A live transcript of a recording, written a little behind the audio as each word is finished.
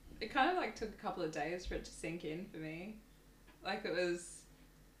like took a couple of days for it to sink in for me. Like it was,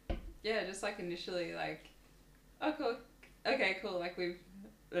 yeah, just like initially like, oh cool, okay, cool. Like we've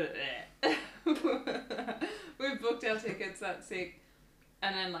we've booked our tickets. That's sick.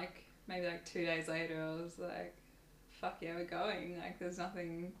 And then like maybe like 2 days later, I was like, fuck yeah, we're going. Like there's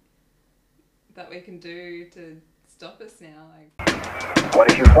nothing that we can do to stop us now. Like, What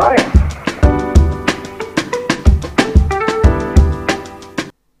did you find?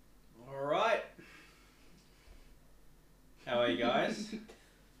 Alright. How are you guys?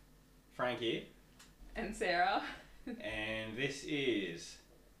 Frank here. and Sarah. And this is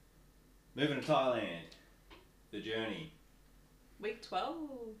Moving to Thailand. The Journey. Week 12.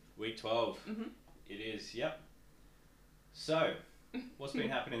 Week 12. Mhm. It is, yep. So, what's been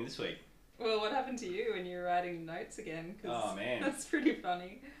happening this week? Well, what happened to you when you were writing notes again? 'Cause Oh, man. that's pretty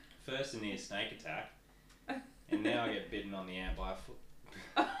funny. First a near snake attack. And now I get bitten on the ant by a foot.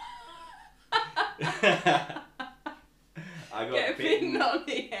 I got Get bitten. bitten on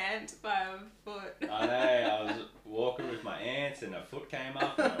the ant by a foot. I know, I was walking with my ants and a foot came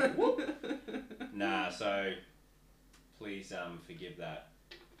up and I went, whoop. Nah, so please forgive that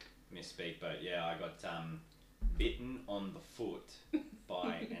misspeak, but yeah, I got bitten on the foot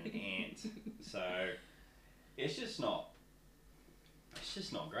by an ant. So it's just not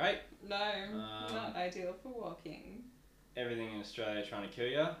great. No, not ideal for walking. Everything in Australia trying to kill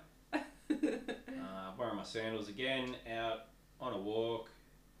you. Wearing my sandals again, out on a walk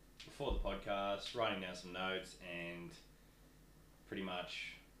before the podcast, writing down some notes, and pretty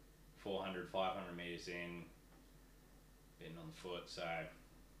much 400, 500 metres in, bitten on the foot. So,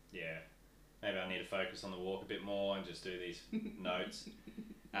 yeah, maybe I need to focus on the walk a bit more and just do these notes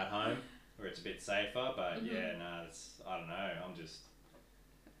at home where it's a bit safer. But yeah, no, I don't know. I'm just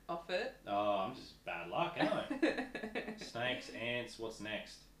Off it. I'm just bad luck, ain't I? Snakes, ants. What's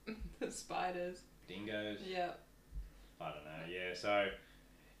next? The spiders. Dingoes. Yep. I don't know. Yeah. So,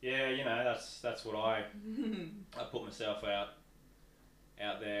 yeah, you know, that's what I put myself out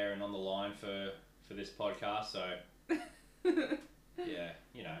there and on the line for this podcast. So, yeah,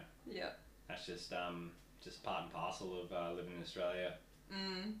 you know, Yep. that's just part and parcel of living in Australia.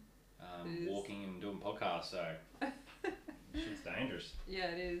 It is. Walking and doing podcasts. So, shit's dangerous.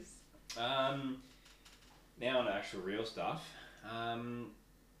 Yeah, it is. Now on to actual real stuff.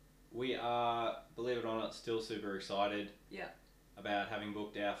 We are, believe it or not, still super excited Yep. about having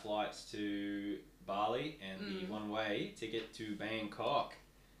booked our flights to Bali and the one-way ticket to Bangkok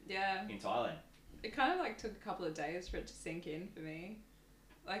Yeah. in Thailand. It kind of like took a couple of days for it to sink in for me.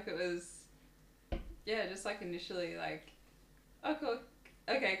 Like it was, yeah, just like initially like, oh cool,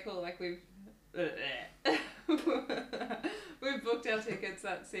 okay, cool. Like we've we've booked our tickets.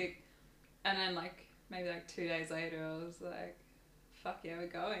 That's sick. And then like maybe like 2 days later, I was like, fuck yeah, we're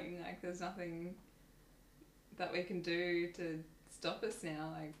going. Like there's nothing that we can do to stop us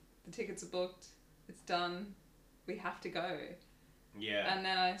now. Like the tickets are booked. It's done. We have to go. Yeah. And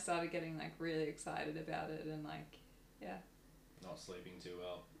then I started getting like really excited about it and like, yeah. Not sleeping too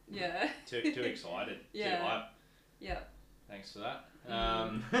well. Yeah. Too excited. Yeah. Too hype. Yeah. Thanks for that.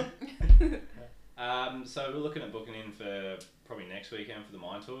 So we're looking at booking in for probably next weekend for the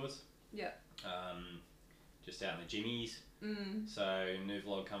mine tours. Yeah. Just out in the Jimmies. So new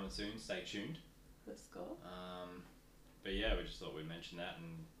vlog coming soon. Stay tuned. Let's go. But yeah, we just thought we'd mention that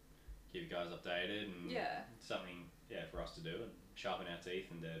and keep you guys updated and Yeah. something for us to do and sharpen our teeth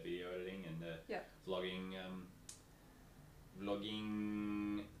and the video editing and the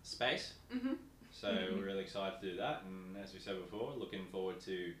vlogging space. So we're really excited to do that, and as we said before, looking forward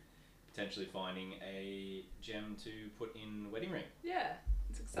to potentially finding a gem to put in the wedding ring. Yeah.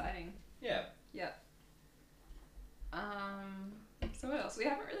 It's exciting. Yeah. Yeah. So what else? We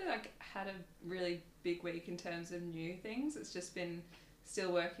haven't really like had a really big week in terms of new things. It's just been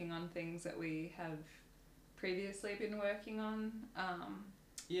still working on things that we have previously been working on.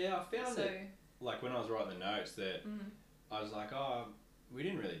 Yeah, I found So that, like when I was writing the notes, that I was like, oh, we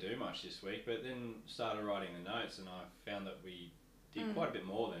didn't really do much this week, but then started writing the notes and I found that we did quite a bit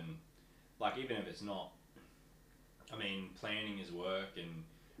more than, like, even if it's not, I mean, planning is work and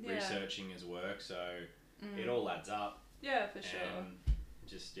researching is work, so it all adds up. Yeah, for sure. And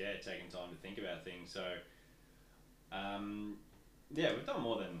just, taking time to think about things. So, we've done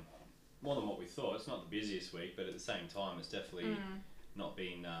more than what we thought. It's not the busiest week, but at the same time, it's definitely not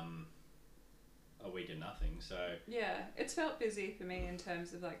been a week of nothing. So yeah, it's felt busy for me in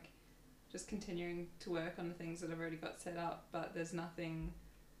terms of like just continuing to work on the things that I've already got set up, but there's nothing,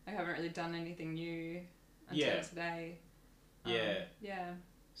 I haven't really done anything new until today. Yeah.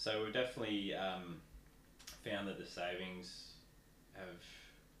 So we've definitely found that the savings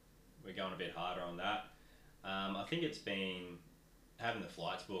we're going a bit harder on that. I think it's been having the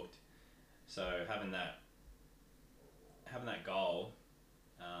flights booked, so having that goal,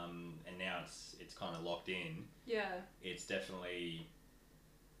 and now it's kind of locked in. Yeah. It's definitely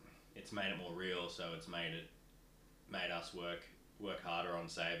made it more real. So it's made us work harder on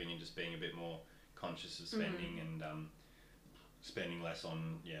saving and just being a bit more conscious of spending and spending less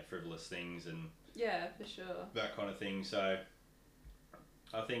on frivolous things and Yeah, for sure. that kind of thing. So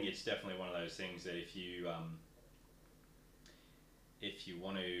I think it's definitely one of those things that if you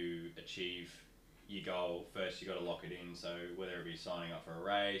want to achieve your goal, first you got to lock it in. So whether it be signing up for a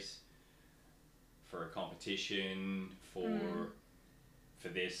race, for a competition, for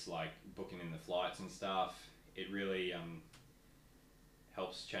this, like booking in the flights and stuff, it really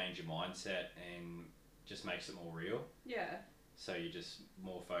helps change your mindset and just makes it more real. Yeah. So you're just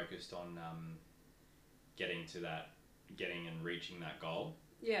more focused on getting and reaching that goal.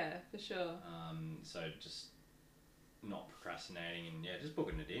 Yeah, for sure. So just not procrastinating and just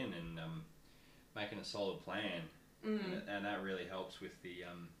booking it in and making a solid plan, and that really helps with the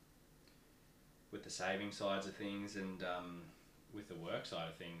saving sides of things and with the work side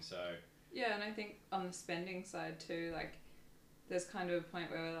of things. So yeah, and I think on the spending side too, like there's kind of a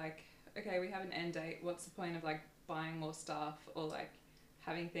point where we're like, okay, we have an end date. What's the point of like buying more stuff or like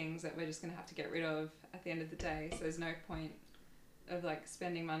having things that we're just gonna have to get rid of at the end of the day? So there's no point of like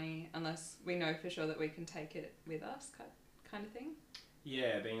spending money unless we know for sure that we can take it with us, kind of thing.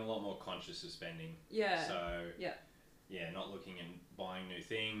 Yeah, being a lot more conscious of spending. Yeah. So yeah, not looking and buying new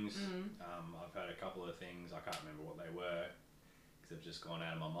things. I've had a couple of things, I can't remember what they were because they've just gone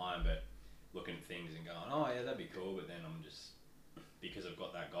out of my mind, but looking at things and going, oh yeah, that'd be cool, but then I'm just, because I've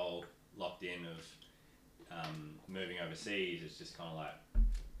got that goal locked in of moving overseas, it's just kind of like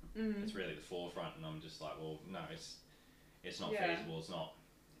it's really the forefront, and I'm just like, well, no, it's not feasible.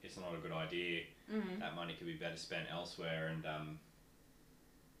 It's not a good idea. That money could be better spent elsewhere, and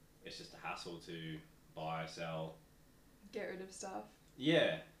it's just a hassle to buy, sell, get rid of stuff.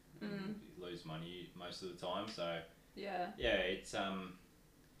 Yeah, you lose money most of the time. So yeah, it's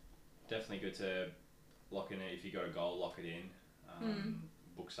definitely good to lock in it. If you got a goal, lock it in.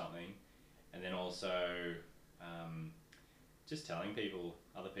 Book something, and then also just telling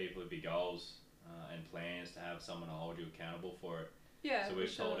other people with your goals and plans, to have someone to hold you accountable for it. Yeah. So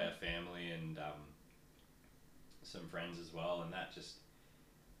we've told our family and some friends as well, and that just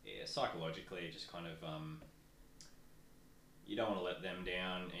psychologically it just kind of you don't want to let them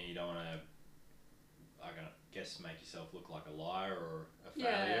down, and you don't want to, I guess, make yourself look like a liar or a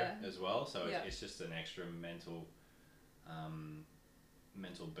failure as well. So it's just an extra mental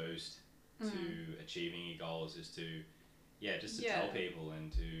boost to achieving your goals, is to tell people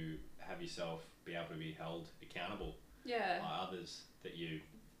and to have yourself be able to be held accountable by others that you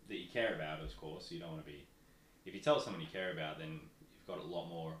care about. Of course, you don't want to be, if you tell someone you care about, then you've got a lot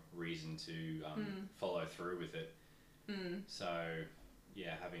more reason to follow through with it. So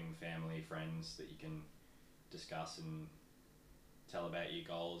having family, friends that you can discuss and tell about your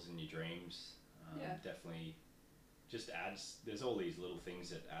goals and your dreams definitely just adds. There's all these little things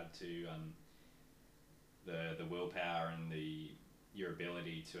that add to the willpower and your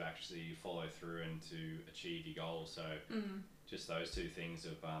ability to actually follow through and to achieve your goals. So just those two things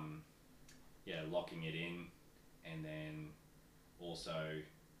of locking it in, and then also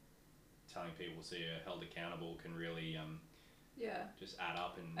telling people so you're held accountable can really just add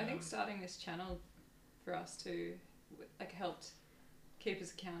up. And I think starting this channel for us too like helped keep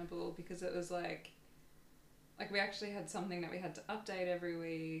us accountable, because it was like we actually had something that we had to update every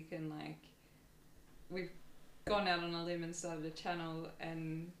week, and like we've gone out on a limb and started a channel,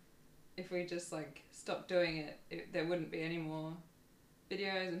 and if we just like stopped doing it, there wouldn't be any more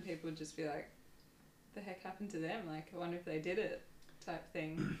videos, and people would just be like, the heck happened to them? Like, I wonder if they did it, type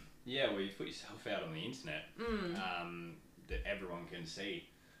thing. Yeah, well, you put yourself out on the internet that everyone can see.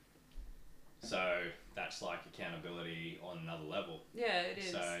 So that's like accountability on another level. Yeah, it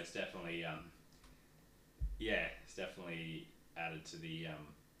is. So it's definitely it's definitely added to the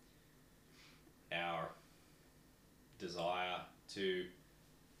our desire to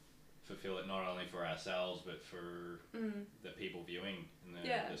fulfill it, not only for ourselves but for the people viewing and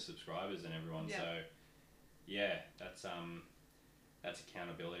the subscribers and everyone. So that's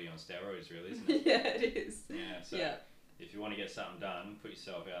accountability on steroids, really, isn't it? Yeah, it is. Yeah. So if you want to get something done, put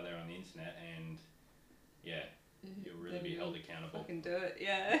yourself out there on the internet, and you'll really be held accountable. Fucking do it.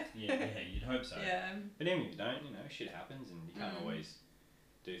 Yeah, you'd hope so. Yeah. But even if you don't, shit happens, and you can't always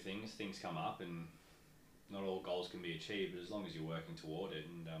do things. Things come up, and not all goals can be achieved. But as long as you're working toward it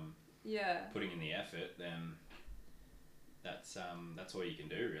and putting in the effort, then that's all you can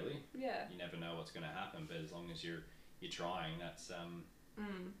do, really. Yeah. You never know what's going to happen, but as long as you're trying, that's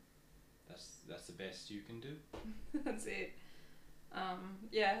the best you can do. That's it.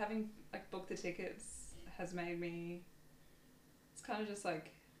 Yeah, having like booked the tickets has made me. It's kind of just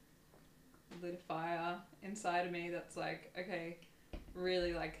like lit a fire inside of me. That's like, okay,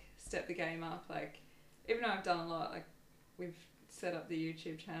 really like step the game up. Like, even though I've done a lot, like we've set up the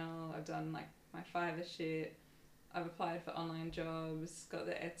YouTube channel. I've done like my Fiverr shit. I've applied for online jobs. Got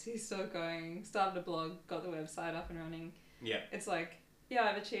the Etsy store going. Started a blog. Got the website up and running. Yeah. It's like, yeah,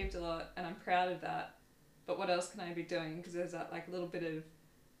 I've achieved a lot and I'm proud of that. But what else can I be doing? Because there's that like little bit of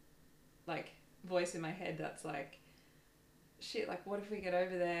like voice in my head that's like, shit, like what if we get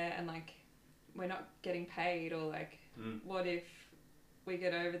over there and like we're not getting paid, or like what if we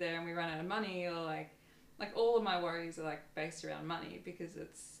get over there and we run out of money, or like all of my worries are like based around money, because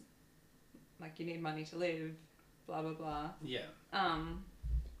it's like you need money to live, blah blah blah. Yeah.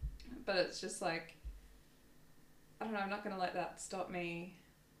 But it's just like, I don't know, I'm not gonna let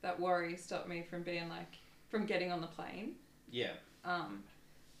that worry stop me from being like, from getting on the plane. Yeah.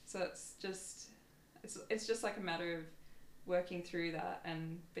 So it's just like a matter of working through that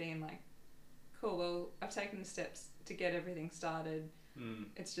and being like, cool, well, I've taken the steps to get everything started.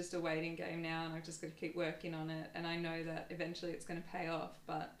 It's just a waiting game now, and I've just got to keep working on it, and I know that eventually it's going to pay off.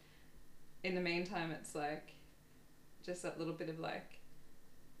 But in the meantime, it's like just that little bit of like,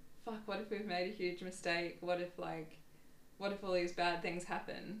 fuck, what if we've made a huge mistake? What if all these bad things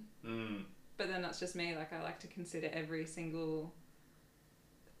happen? But then that's just me. Like, I like to consider every single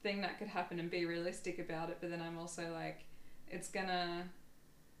thing that could happen and be realistic about it. But then I'm also like,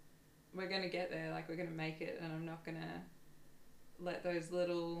 we're gonna get there. Like, we're gonna make it, and I'm not gonna let those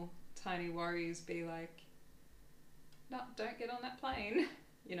little tiny worries be like, no, don't get on that plane.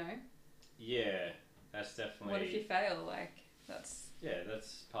 You know? Yeah, that's definitely. What if you fail? Like, that's. Yeah,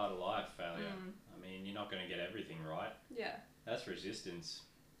 that's part of life, failure. I mean, you're not going to get everything right. Yeah. That's resistance.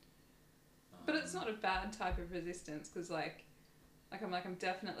 But it's not a bad type of resistance, because I'm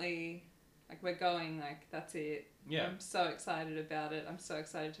definitely, like, we're going, like, that's it. Yeah. I'm so excited about it. I'm so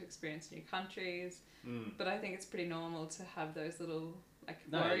excited to experience new countries. But I think it's pretty normal to have those little, like,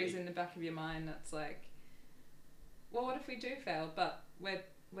 worries in the back of your mind that's like, well, what if we do fail? But we're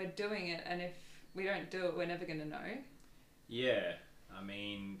doing it, and if we don't do it, we're never going to know. Yeah. I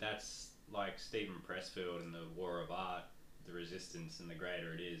mean, that's like Stephen Pressfield in the War of Art. The resistance, and the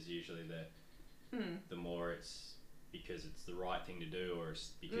greater it is, usually the more it's because it's the right thing to do, or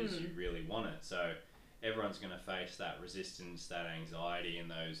it's because you really want it. So everyone's going to face that resistance, that anxiety,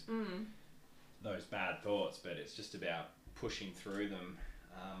 and those bad thoughts. But it's just about pushing through them,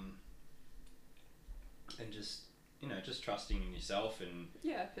 and just trusting in yourself, and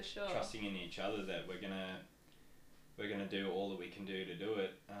yeah, for sure, trusting in each other that we're gonna do all that we can do to do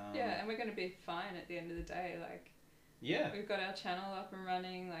it. Yeah, and we're gonna be fine at the end of the day. Like, yeah, we've got our channel up and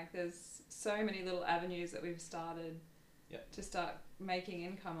running. Like, there's so many little avenues that we've started to start making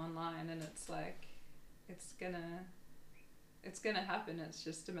income online, and it's like, it's gonna happen. It's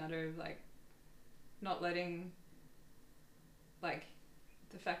just a matter of like not letting like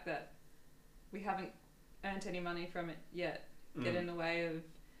the fact that we haven't earned any money from it yet get in the way of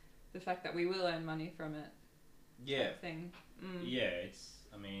the fact that we will earn money from it. Yeah. Thing. Yeah,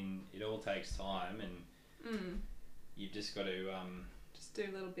 I mean, it all takes time, and you've just got to just do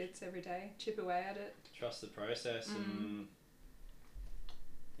little bits every day, chip away at it. Trust the process, and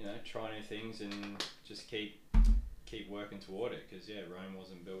try new things, and just keep working toward it. Because Rome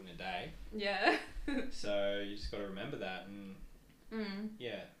wasn't built in a day. Yeah. So you just got to remember that, and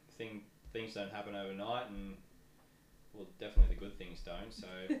things don't happen overnight, and well, definitely the good things don't. So.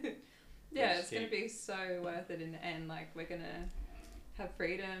 Yeah, it's going to be so worth it in the end. Like, we're going to have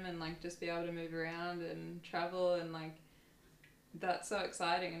freedom and, like, just be able to move around and travel, and, like, that's so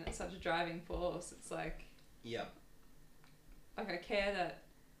exciting, and it's such a driving force. It's like... Yeah. Like, I care that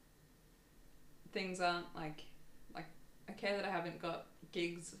things aren't, like, I care that I haven't got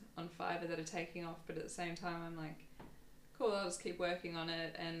gigs on Fiverr that are taking off, but at the same time, I'm like, cool, I'll just keep working on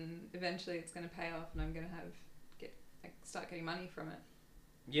it, and eventually it's going to pay off, and I'm going to start getting money from it.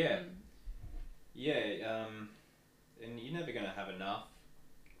 Yeah. And you're never going to have enough.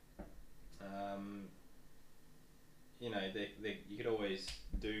 You could always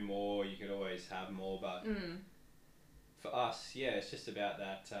do more, you could always have more, but for us, it's just about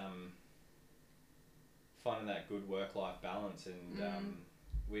that, finding that good work-life balance, and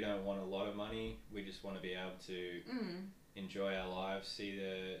we don't want a lot of money, we just want to be able to enjoy our lives, see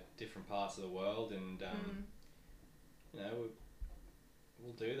the different parts of the world, and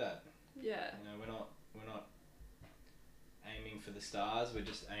we'll do that. Yeah. We're not aiming for the stars. We're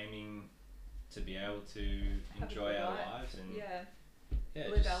just aiming to be able to Have a enjoy good our life. lives and Yeah, yeah,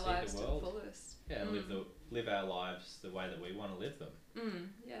 live just our see lives the to world. the fullest. Yeah, live our lives the way that we want to live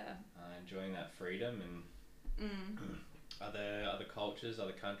them. Yeah. Enjoying that freedom and other cultures,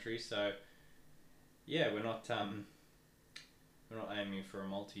 other countries. So yeah, we're not aiming for a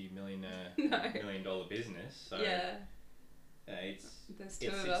 $multi-million $1 million business. So yeah. it's There's two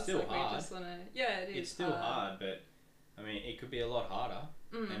it's of us. still Like hard. we just wanna. Yeah, it is. It's still hard, but I mean, it could be a lot harder,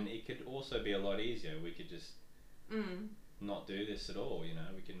 Mm. and it could also be a lot easier. We could just Mm. not do this at all. You know,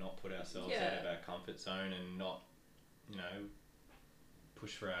 we could not put ourselves Yeah. out of our comfort zone and not, you know,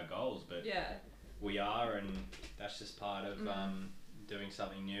 push for our goals. But Yeah. we are, and that's just part of doing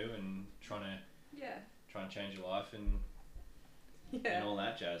something new and trying to change your life and all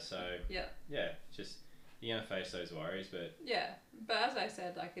that jazz. So Yeah. yeah, just you're gonna face those worries, but Yeah. But as I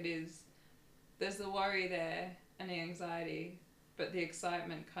said, like it is, there's the worry there and the anxiety, but the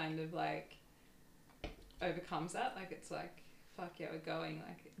excitement kind of like overcomes that. Like it's like, fuck yeah, we're going.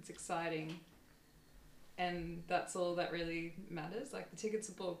 Like it's exciting. And that's all that really matters. Like the tickets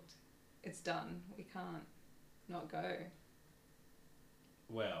are booked. It's done. We can't not go.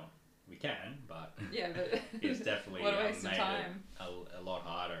 well, we can, but Yeah, but it's definitely what a waste of made time. it a lot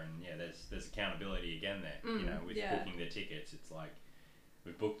harder. And yeah, there's accountability again there. You know, with yeah. booking the tickets, it's like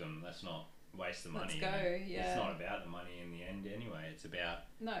we've booked them. Let's not waste the money. Let's you go, know? yeah. It's not about the money in the end anyway. It's about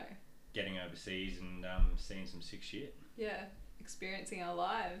No. getting overseas and seeing some sick shit. Yeah. Experiencing our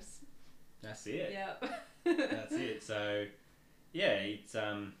lives. That's it. Yeah. That's it. So yeah, it's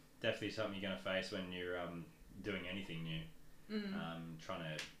definitely something you're gonna face when you're doing anything new. Trying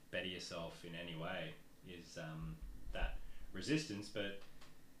to better yourself in any way is that resistance, but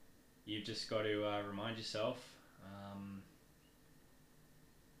you've just got to remind yourself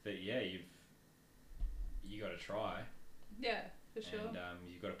that yeah, you got to try. Yeah, for sure. And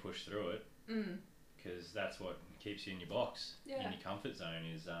you've got to push through it because that's what keeps you in your box, Yeah. in your comfort zone.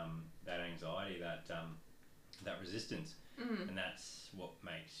 Is that anxiety, that resistance, and that's what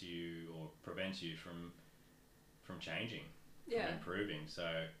makes you or prevents you from changing, Yeah. from improving.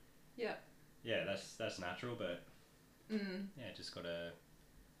 So Yeah. yeah, that's natural, but yeah, just gotta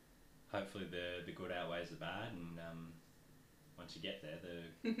hopefully the good outweighs the bad, and once you get there,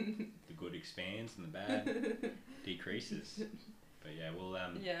 the good expands and the bad decreases. But yeah,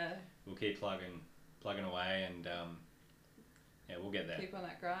 we'll keep plugging away, and yeah, we'll get there. Keep on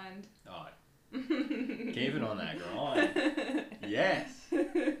that grind. Oh, keeping on that grind. Yes.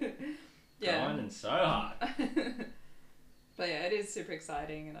 Yeah. Grinding so hard. But yeah, it is super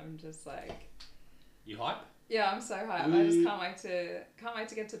exciting, and I'm just like, You hype? yeah, I'm so hyped. I just can't wait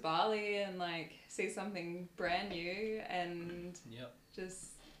to get to Bali and like see something brand new and Yep.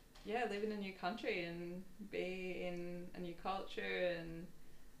 just live in a new country and be in a new culture and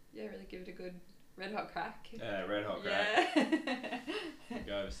really give it a good red hot crack. Red hot crack. Yeah.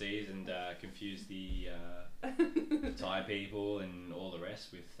 Go overseas and confuse the Thai people and all the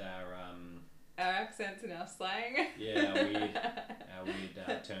rest with our Our accents and our slang. our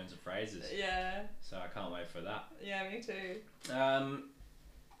weird turns of phrases. Yeah. So I can't wait for that. Yeah, me too.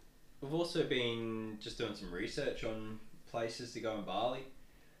 We've also been just doing some research on places to go in Bali.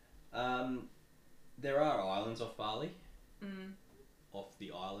 There are islands off Bali. Off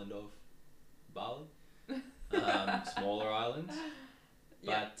the island of Bali. Smaller islands.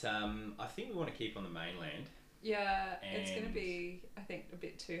 But I think we want to keep on the mainland. Yeah, it's going to And- be, I think, a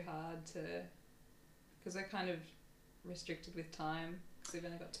bit too hard to... Because we're kind of restricted with time. Because we've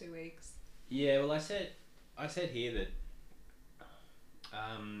only got 2 weeks. Yeah, well, I said here that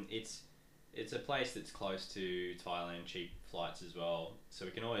it's a place that's close to Thailand, cheap flights as well, so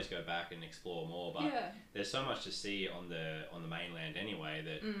we can always go back and explore more. But Yeah. there's so much to see on the mainland anyway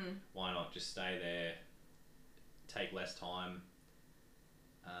that why not just stay there, take less time,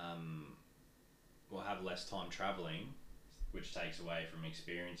 or have less time traveling, which takes away from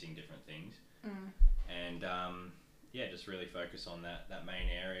experiencing different things, and yeah, just really focus on that main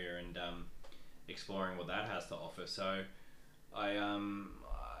area and exploring what that has to offer. So I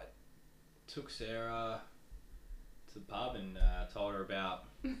took Sarah to the pub and told her about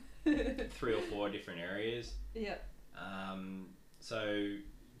 3 or 4 different areas. Yep. So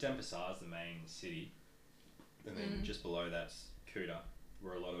Denpasar is the main city, and then just below that's Kuta,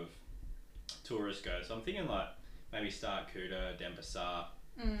 where a lot of tourists go. So I'm thinking like maybe start Kuta, Denpasar,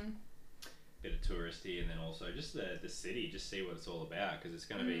 bit of touristy, and then also just the city, just see what it's all about, because it's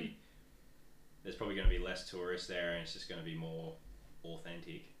going to be, there's probably going to be less tourists there, and it's just going to be more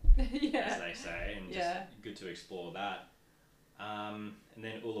authentic, Yeah. as they say, and just good to explore that. And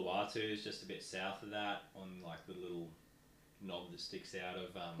then Uluwatu is just a bit south of that, on like the little knob that sticks out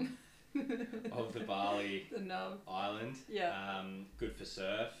of the Bali The knob. island. Yeah. Good for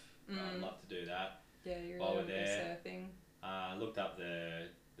surf. I'd love to do that. Yeah, you really While we're want to go there, surfing. Looked up the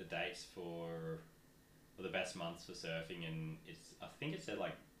dates for the best months for surfing, and I think it said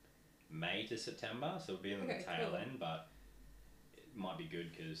like May to September, so it'll be in the tail cool. end, but it might be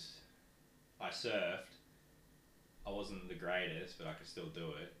good because I surfed. I wasn't the greatest, but I could still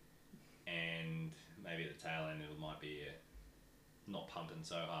do it, and maybe at the tail end it might be not pumping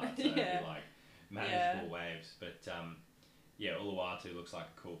so hard, so it'll be like manageable waves. But yeah, Uluwatu looks like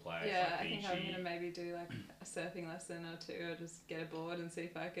a cool place. Yeah, like I think Fiji. I'm gonna maybe do like a surfing lesson or two, or just get a board and see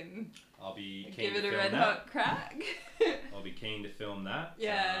if I can I'll be keen give it to a film red that. hot crack. I'll be keen to film that.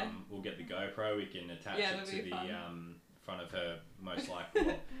 Yeah. We'll get the GoPro. We can attach Yeah, it that'll to be the fun. front of her. Most likely,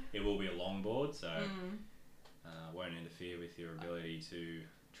 well, it will be a longboard, so Mm. won't interfere with your ability to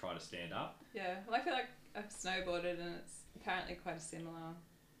try to stand up. Yeah, well, I feel like I've snowboarded and it's apparently quite a similar,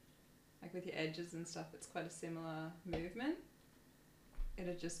 like with your edges and stuff, it's quite a similar movement.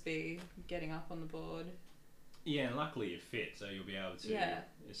 It'd just be getting up on the board. Yeah, and luckily you're fit, so you'll be able to. Yeah.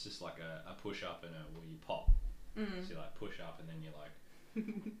 It's just like a push up and where you pop. Mm. So you like push up and then you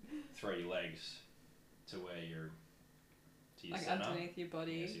like throw your legs to where you're to your Like center. underneath your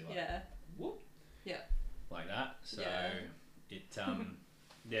body. Yeah, so you're like, Yeah. Whoop. Yeah. Like that. So Yeah. it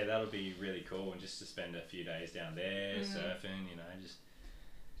yeah, that'll be really cool, and just to spend a few days down there surfing, you know,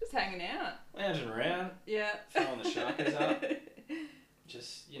 Just hanging out. lounging around, Yeah. throwing the sharkers up,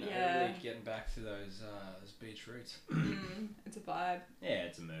 just Yeah. really getting back to those beach roots. It's a vibe. Yeah,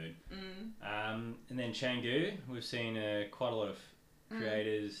 it's a mood. Mm. And then Canggu, we've seen quite a lot of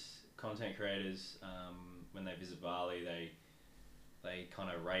creators, content creators, when they visit Bali, they kind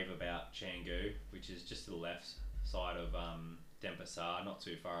of rave about Canggu, which is just to the left side of Denpasar, not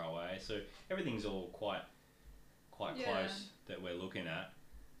too far away. So everything's all quite close that we're looking at,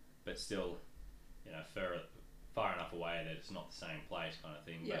 but still, you know, far enough away that it's not the same place, kind of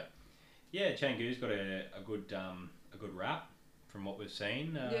thing. Yeah. But yeah, Canggu's got a good rap from what we've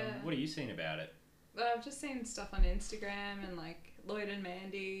seen. What have you seen about it? But I've just seen stuff on Instagram, and like Lloyd and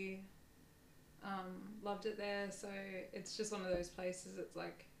Mandy loved it there, so it's just one of those places. It's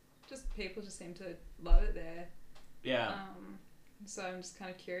like just people just seem to love it there. Yeah. So I'm just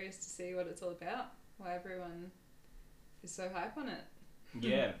kind of curious to see what it's all about, why everyone is so hype on it.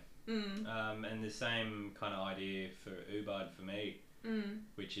 Yeah. Mm. And the same kind of idea for Ubud for me,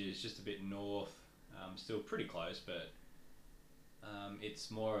 which is just a bit north, still pretty close, but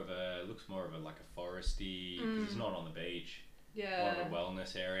it's looks more of a like a foresty, 'cause it's not on the beach. Yeah. More of a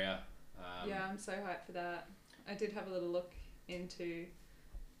wellness area. Yeah, I'm so hyped for that. I did have a little look into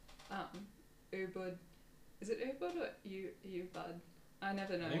Ubud. Is it Ubud or Ubud? I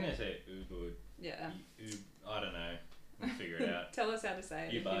never know. I think they say Ubud. Yeah. I don't know. We'll figure it out. Tell us how to say it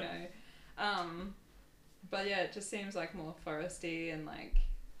if you Ubud. know. But yeah, it just seems like more foresty, and like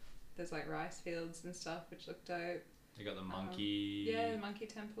there's like rice fields and stuff, which look dope. They got the monkey. Yeah, the monkey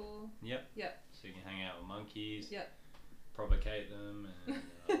temple. Yep. Yep. So you can hang out with monkeys. Yep. Provocate them and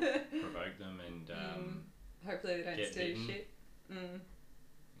provoke them and Hopefully they don't get steal bitten. shit. and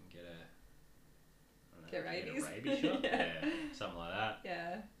get Get rabies. a rabies shot. Yeah. Yeah, something like that.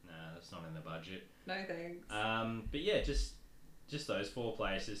 Yeah. No, that's not in the budget. No thanks. But yeah, just those 4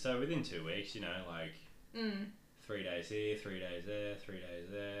 places. So within 2 weeks, you know, like 3 days here, 3 days there, 3 days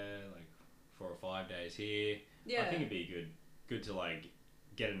there, like 4 or 5 days here. Yeah. I think it'd be good to like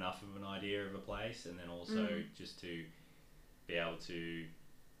get enough of an idea of a place, and then also just to be able to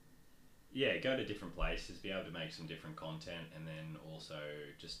go to different places, be able to make some different content, and then also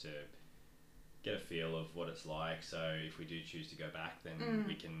just to get a feel of what it's like. So if we do choose to go back, then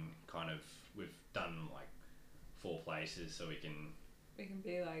we can we've done like 4 places, so we can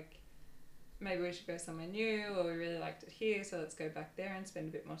be like, maybe we should go somewhere new, or we really liked it here, so let's go back there and spend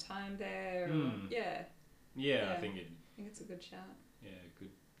a bit more time there. Or, yeah, I think it's a good shout. Yeah,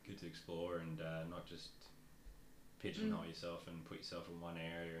 good to explore and not just pigeonhole yourself and put yourself in one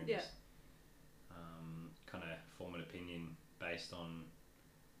area and just kind of form an opinion based on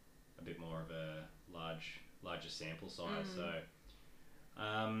a bit more of a larger sample size. So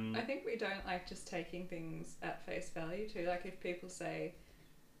I think we don't like just taking things at face value too. Like if people say,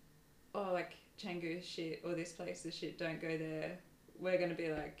 oh, like Canggu is shit or this place is shit, don't go there, we're going to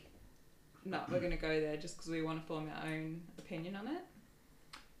be like, no, we're going to go there just because we want to form our own opinion on it.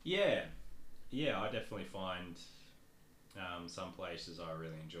 Yeah, I definitely find some places I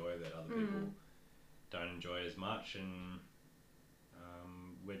really enjoy that other people don't enjoy as much, and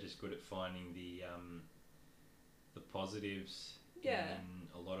we're just good at finding the positives in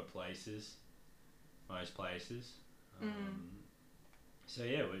a lot of places, most places. So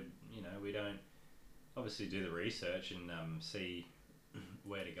yeah, we don't obviously do the research and see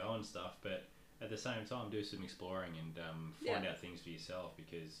where to go and stuff, but at the same time do some exploring and find out things for yourself,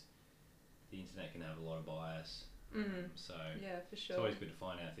 because the internet can have a lot of bias. So yeah, for sure. it's always good to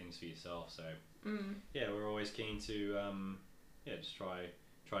find out things for yourself. So yeah, we're always keen to just try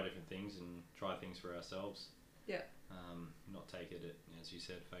different things and try things for ourselves. Yeah. Not take it at, as you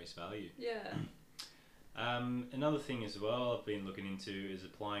said, face value. Yeah. Another thing as well I've been looking into is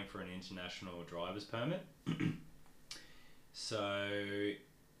applying for an international driver's permit. So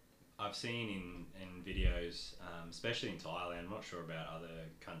I've seen in videos, especially in Thailand, I'm not sure about other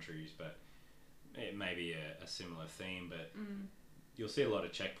countries, but it may be a similar theme, but you'll see a lot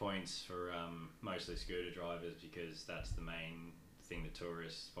of checkpoints for mostly scooter drivers, because that's the main thing that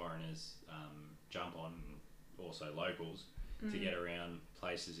tourists, foreigners jump on, and also locals, to get around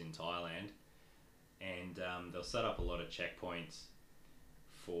places in Thailand. And they'll set up a lot of checkpoints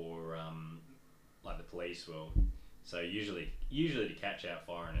for like the police will. So usually to catch out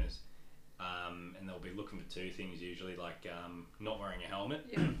foreigners, and they'll be looking for two things usually, like not wearing a helmet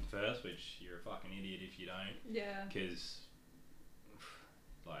first, which you're a fucking idiot if you don't. Yeah. Because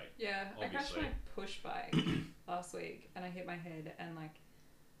like I crashed obviously. my push bike last week and I hit my head and like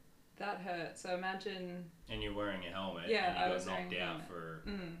that hurt. So imagine. And you're wearing a helmet. Yeah, I and you was got knocked wearing a out helmet. for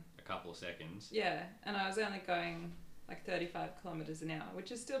a couple of seconds. Yeah, and I was only going like 35 kilometers an hour,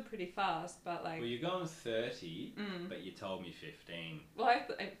 which is still pretty fast, but like. Well, you're going 30, but you told me 15. Well,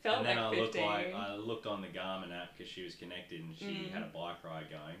 it felt and then like 15. I looked on the Garmin app because she was connected and she had a bike ride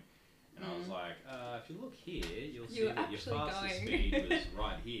going. And I was like, if you look here, you'll see that your fastest speed was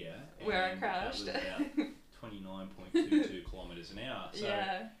right here. Where I crashed. That was about 29.22 kilometres an hour. So,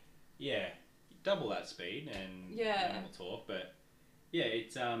 yeah, double that speed and then we'll talk. But, yeah,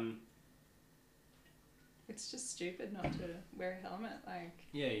 it's just stupid not to wear a helmet. Like.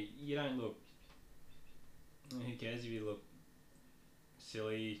 Yeah, you don't look... Who cares if you look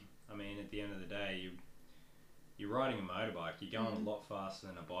silly? I mean, at the end of the day, you're riding a motorbike. You're going a lot faster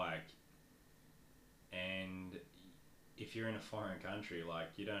than a bike. And if you're in a foreign country,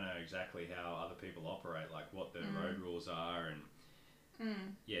 like, you don't know exactly how other people operate, like what the road rules are,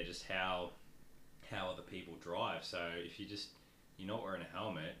 and just how other people drive. So if you're not wearing a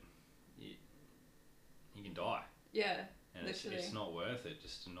helmet, you can die. Yeah, and literally. it's not worth it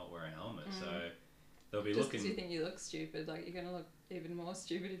just to not wear a helmet. So they'll be just looking. Just because you think you look stupid, like you're gonna look even more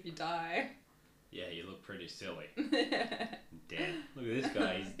stupid if you die. Yeah, you look pretty silly. Dead. Look at this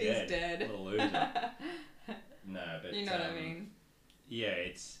guy. He's dead. He's dead. What a loser. No, but you know what I mean. Yeah,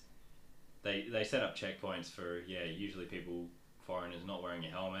 it's they set up checkpoints for usually people, foreigners, not wearing a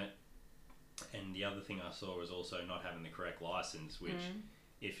helmet, and the other thing I saw was also not having the correct license, which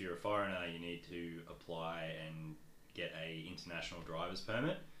if you're a foreigner you need to apply and get a international driver's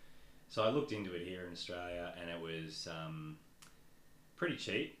permit. So I looked into it here in Australia and it was pretty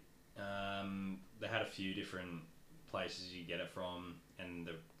cheap. They had a few different places you get it from, and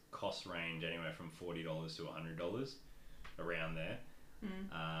the cost range anywhere from $40 to $100 around there.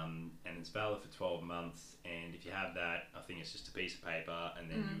 And it's valid for 12 months, and if you have that, I think it's just a piece of paper, and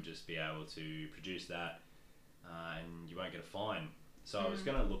then you'll just be able to produce that, and you won't get a fine. So I was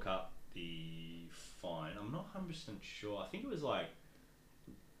going to look up the fine. I'm not 100% sure. I think it was like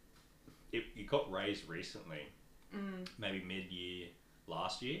it got raised recently, maybe mid-year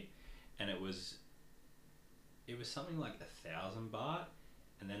last year, and it was something like 1,000 baht,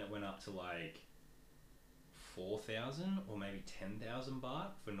 and then it went up to like 4,000 or maybe 10,000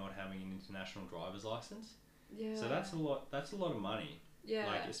 baht for not having an international driver's license. Yeah. So that's a lot. That's a lot of money. Yeah.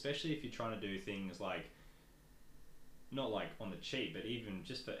 Like, especially if you're trying to do things like, not like on the cheap, but even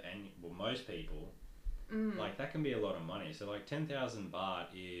just for most people, like that can be a lot of money. So like 10,000 baht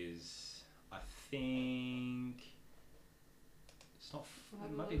is, I think, it's not.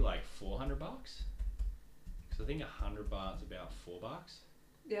 It might be like 400 bucks. Because I think 100 baht is about $4.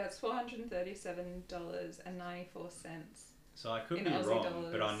 Yeah, it's $437.94. So I could be wrong,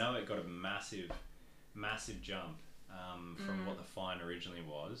 but I know it got a massive jump from what the fine originally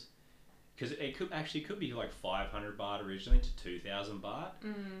was. Because it could be like 500 baht originally to 2,000 baht.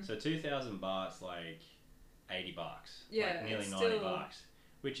 So 2,000 baht's like $80. Yeah, like nearly it's $90, still,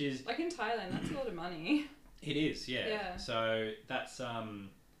 which is like in Thailand. That's a lot of money. It is, yeah. Yeah. So that's something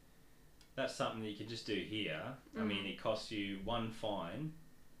that you can just do here. I mean, it costs you one fine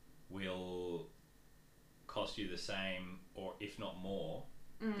will cost you the same, or if not more,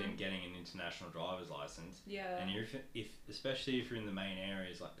 than getting an international driver's license. Yeah. And if especially if you're in the main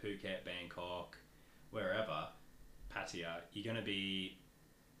areas like Phuket, Bangkok, wherever, Pattaya, you're going to be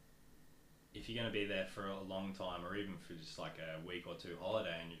if you're going to be there for a long time, or even for just like a week or two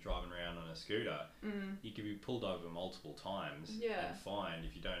holiday, and you're driving around on a scooter, you could be pulled over multiple times and fined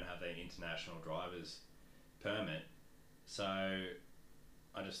if you don't have the international driver's permit. So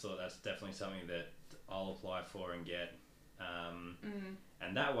I just thought that's definitely something that I'll apply for and get.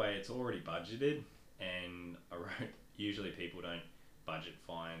 And that way it's already budgeted, and usually people don't budget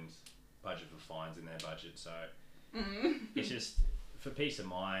for fines in their budget, so it's just for peace of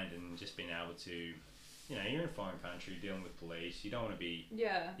mind and just being able to, you know, you're in a foreign country dealing with police, you don't want to be,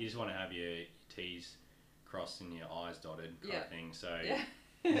 you just want to have your T's crossed and your I's dotted kind of thing, so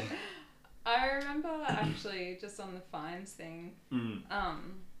I remember actually just on the fines thing,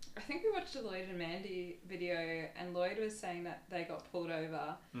 I think we watched a Lloyd and Mandy video, and Lloyd was saying that they got pulled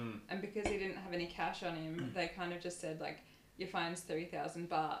over, and because he didn't have any cash on him, they kind of just said like, your fine's 3,000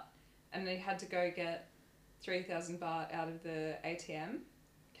 baht, and they had to go get 3,000 baht out of the ATM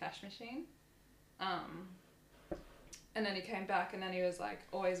cash machine. And then he came back, and then he was like,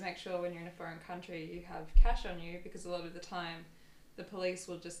 always make sure when you're in a foreign country you have cash on you, because a lot of the time the police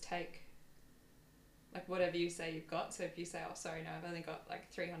will just take like whatever you say you've got. So if you say, oh sorry, no, I've only got like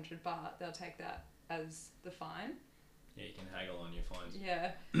 300 baht, they'll take that as the fine. Yeah, you can haggle on your fines.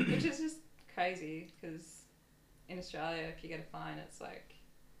 Yeah, which is just crazy, because in Australia if you get a fine it's like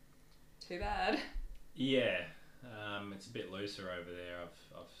too bad. Yeah, it's a bit looser over there,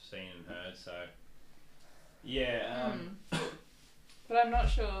 I've seen and heard, so yeah. But I'm not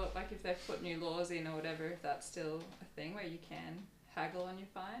sure like if they've put new laws in or whatever, if that's still a thing where you can haggle on your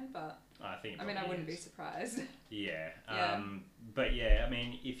fine, but I mean I wouldn't be surprised. Yeah. But yeah, I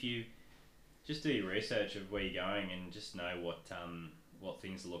mean if you just do your research of where you're going and just know what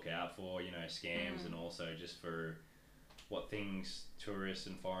things to look out for, you know, scams, and also just for what things tourists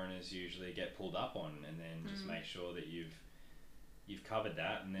and foreigners usually get pulled up on, and then just make sure that you've covered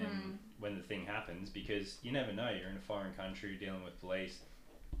that, and then when the thing happens, because you never know, you're in a foreign country dealing with police,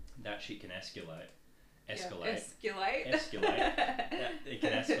 that shit can escalate. It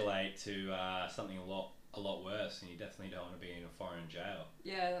can escalate to something a lot worse, and you definitely don't want to be in a foreign jail.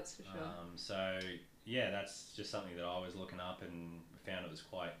 Yeah, that's for sure. So yeah, that's just something that I was looking up and found it was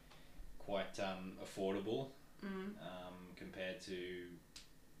quite affordable compared to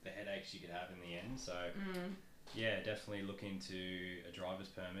the headaches you could have in the end. So yeah, definitely look into a driver's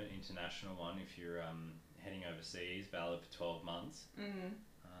permit, international one, if you're heading overseas, valid for 12 months.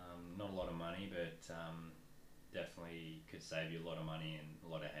 Not a lot of money, but definitely could save you a lot of money and a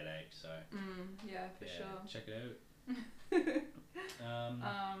lot of headache. So yeah, for sure. Check it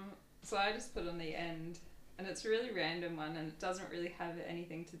out. So I just put on the end, and it's a really random one, and it doesn't really have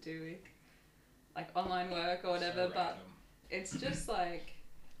anything to do with like online work or whatever, So but random. it's just like,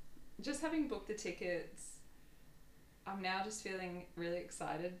 just having booked the tickets, I'm now just feeling really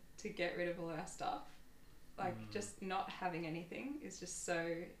excited to get rid of all our stuff. Like just not having anything is just so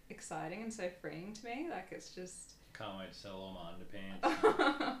exciting and so freeing to me. Like it's just... Can't wait to sell all my underpants.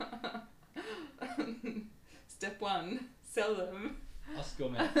 Step 1, sell them. Oscar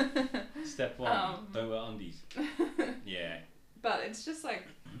man. Step 1, don't wear undies. Yeah. But it's just like,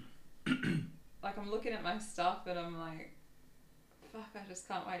 like I'm looking at my stuff and I'm like, fuck, I just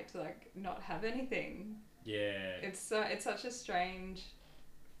can't wait to like not have anything. Yeah. It's such a strange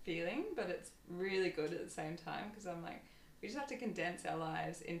feeling, but it's really good at the same time, because I'm like, we just have to condense our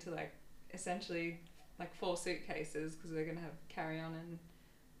lives into like essentially like 4 suitcases, because we're gonna have carry-on and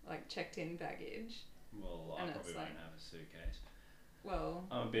like checked-in baggage. Well, I and probably like, won't have a suitcase. Well,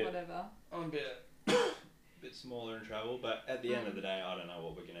 whatever. I'm a bit smaller in travel, but at the end of the day, I don't know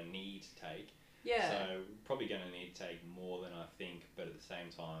what we're gonna need to take. Yeah. So probably gonna need to take more than I think, but at the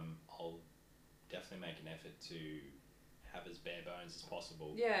same time, I'll definitely make an effort to have as bare bones as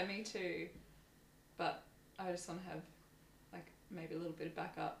possible. Yeah, me too. But I just want to have like maybe a little bit of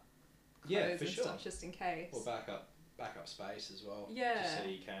backup clothes for and sure. stuff just in case. Or backup space as well. Yeah. Just so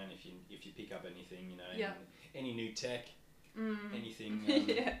you can, if you pick up anything, you know, Yeah. any new tech, anything,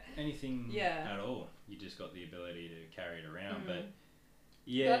 anything at all, you just got the ability to carry it around. But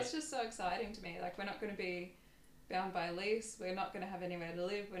yeah, that's just so exciting to me. Like we're not going to be bound by a lease. We're not going to have anywhere to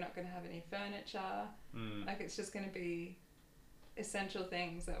live. We're not going to have any furniture. Like it's just going to be essential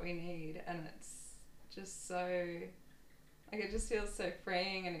things that we need, and it's just so like it just feels so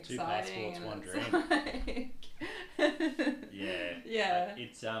freeing and exciting. 2 passports, and 1 dream. Yeah.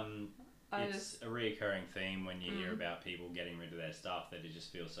 It's a reoccurring theme when you hear about people getting rid of their stuff, that it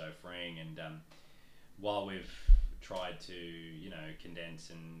just feels so freeing. And while we've tried to, you know, condense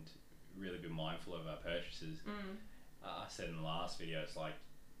and really be mindful of our purchases, I said in the last video, it's like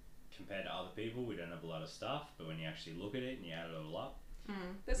compared to other people, we don't have a lot of stuff, but when you actually look at it and you add it all up,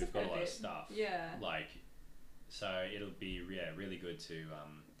 There's we've got fair a lot of bit. stuff. Yeah. Like, so it'll be really good to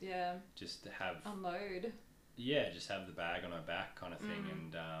Yeah. just have Unload. just have the bag on our back kind of thing, Mm.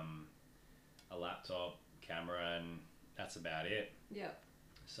 and a laptop, camera, and that's about it. Yep.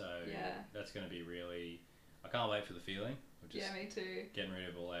 So Yeah. that's going to be really. I can't wait for the feeling of just Yeah, me too. getting rid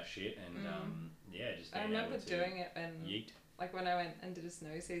of all our shit and just. I being remember able to doing it when, yeet. like, when I went and did a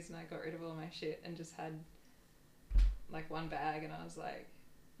snow season, I got rid of all my shit and just had like one bag, and I was like,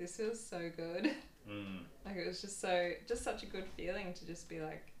 this feels so good. Like, it was just such a good feeling to just be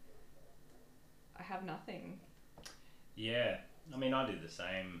like, I have nothing. Yeah, I mean, I did the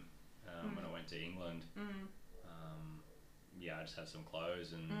same when I went to England. I just had some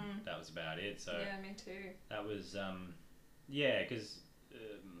clothes and that was about it. So yeah, me too. that was because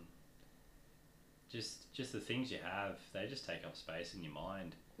just the things you have, they just take up space in your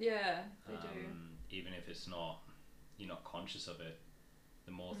mind. Yeah, they do. Even if you're not conscious of it.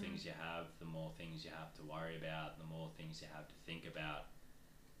 The more things you have, the more things you have to worry about, the more things you have to think about.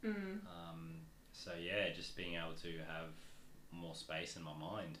 So just being able to have more space in my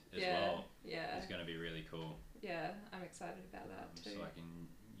mind as well is going to be really cool. Yeah, I'm excited about that too. So I can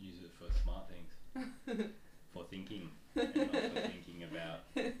use it for smart things, for thinking, and not for thinking about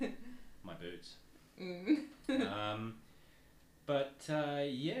my boots. But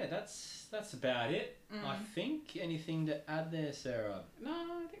that's about it. I think. Anything to add there, Sarah? No,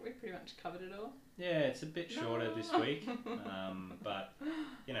 I think we've pretty much covered it all. Yeah, it's a bit shorter this week, but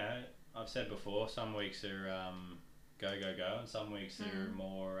I've said before, some weeks are go, and some weeks are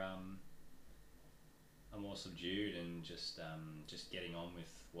more subdued and just getting on with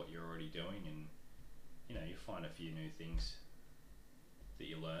what you're already doing, and you find a few new things that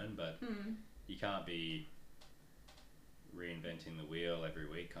you learn, but you can't be reinventing the wheel every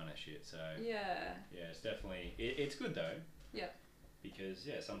week kind of shit. So it's definitely it's good though. Yeah. Because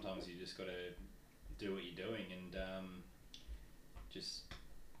sometimes you just got to do what you're doing and just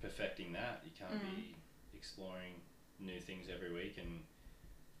perfecting that. You can't be exploring new things every week and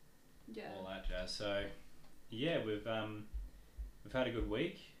all that jazz. So we've had a good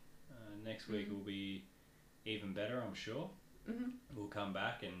week. Next week will be even better, I'm sure. We'll come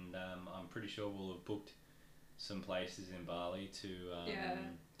back and I'm pretty sure we'll have booked some places in Bali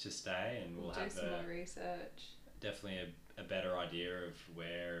to stay, and we'll do have some more research. Definitely a better idea of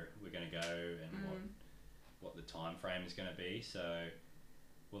where we're going to go and what the time frame is going to be. So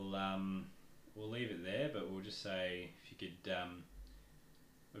we'll leave it there, but we'll just say if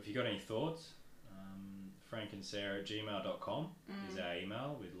you got any thoughts, frankandsarah@gmail.com is our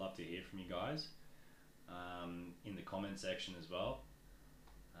email. We'd love to hear from you guys in the comment section as well.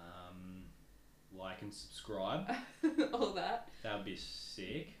 Like and subscribe. All that. That would be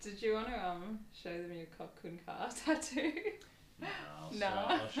sick. Did you want to show them your Cocoon Car tattoo? No,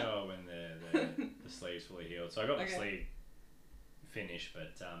 I'll show it when the sleeve's fully healed. So I got the sleeve finished,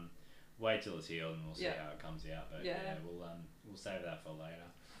 but wait till it's healed and we'll see how it comes out. But we'll save that for later.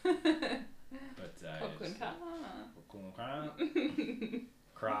 But Cocoon Car.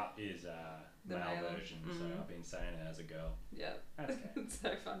 Crap is The male male. version, so I've been saying it as a girl. Yeah. That's okay. It's so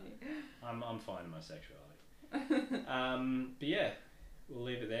funny. I'm fine in my sexuality. But we'll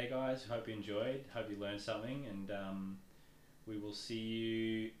leave it there, guys. Hope you enjoyed. Hope you learned something, and we will see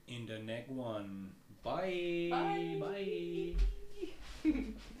you in the next one. Bye. Bye. Bye.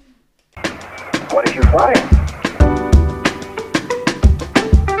 What did you find?